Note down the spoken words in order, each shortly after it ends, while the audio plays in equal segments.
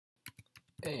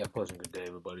Hey, a pleasant good day,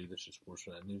 everybody. This is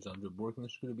Sportsnet News. I'm Joe Bork, and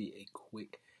this is going to be a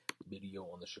quick video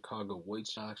on the Chicago White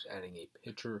Sox adding a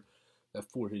pitcher that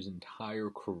for his entire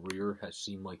career has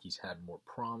seemed like he's had more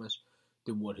promise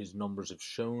than what his numbers have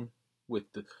shown with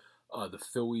the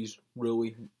Phillies,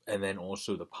 really, and then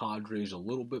also the Padres a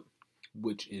little bit,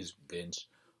 which is Vince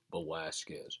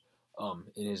Velasquez.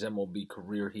 In his MLB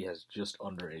career, he has just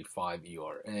under a 5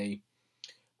 ERA.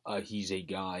 He's a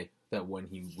guy that when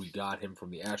we got him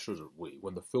from the Astros,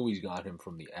 when the Phillies got him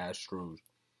from the Astros,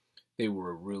 they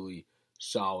were really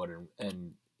solid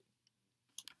and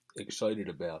excited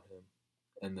about him.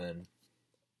 And then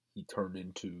he turned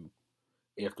into,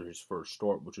 after his first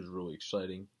start, which was really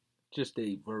exciting, just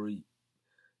a very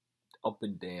up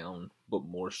and down, but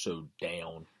more so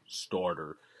down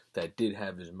starter that did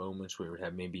have his moments where he would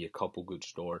have maybe a couple good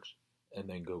starts and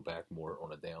then go back more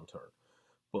on a downturn.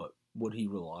 But what he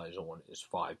relies on is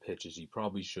 5 pitches. He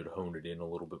probably should hone it in a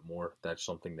little bit more. That's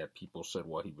something that people said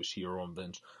while he was here on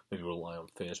Vince. Maybe rely on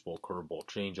fastball, curveball,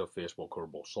 changeup, fastball,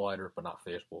 curveball, slider, but not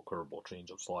fastball, curveball,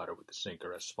 changeup, slider with the sinker.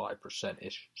 That's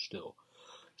 5%-ish still.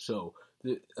 So,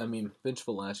 Vince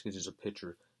Velasquez is a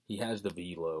pitcher. He has the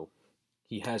velo.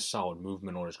 He has solid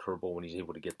movement on his curveball when he's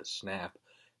able to get the snap.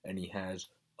 And he has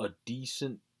a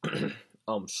decent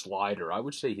slider. I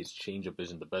would say his changeup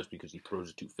isn't the best because he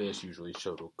throws it too fast usually,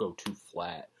 so it'll go too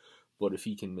flat. But if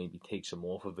he can maybe take some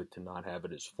off of it to not have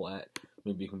it as flat,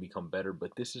 maybe it can become better.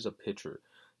 But this is a pitcher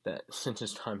that, since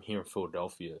his time here in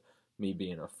Philadelphia, me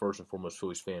being a first and foremost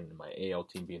Phillies fan, and my AL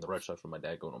team being the Red Sox, with my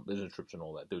dad going on business trips and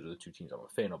all that, those are the 2 teams I'm a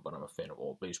fan of, but I'm a fan of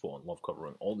all baseball and love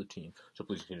covering all the teams. So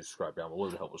please continue to subscribe down below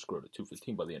to help us grow to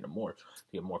 215 by the end of March to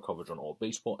get more coverage on all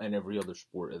baseball and every other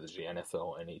sport, as the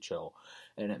NFL, NHL,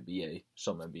 and NBA,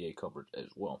 some NBA coverage as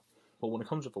well. But when it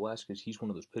comes to Velasquez, he's one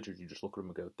of those pitchers you just look at him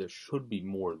and go, there should be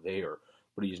more there,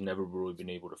 but he's never really been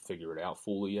able to figure it out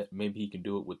fully yet. Maybe he can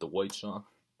do it with the White Sox.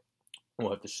 We'll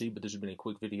have to see, but this has been a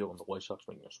quick video on the White Sox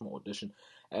making a small addition,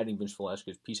 adding Vince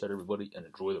Velasquez. Peace out, everybody, and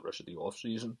enjoy the rest of the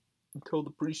offseason until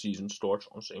the preseason starts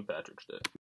on St. Patrick's Day.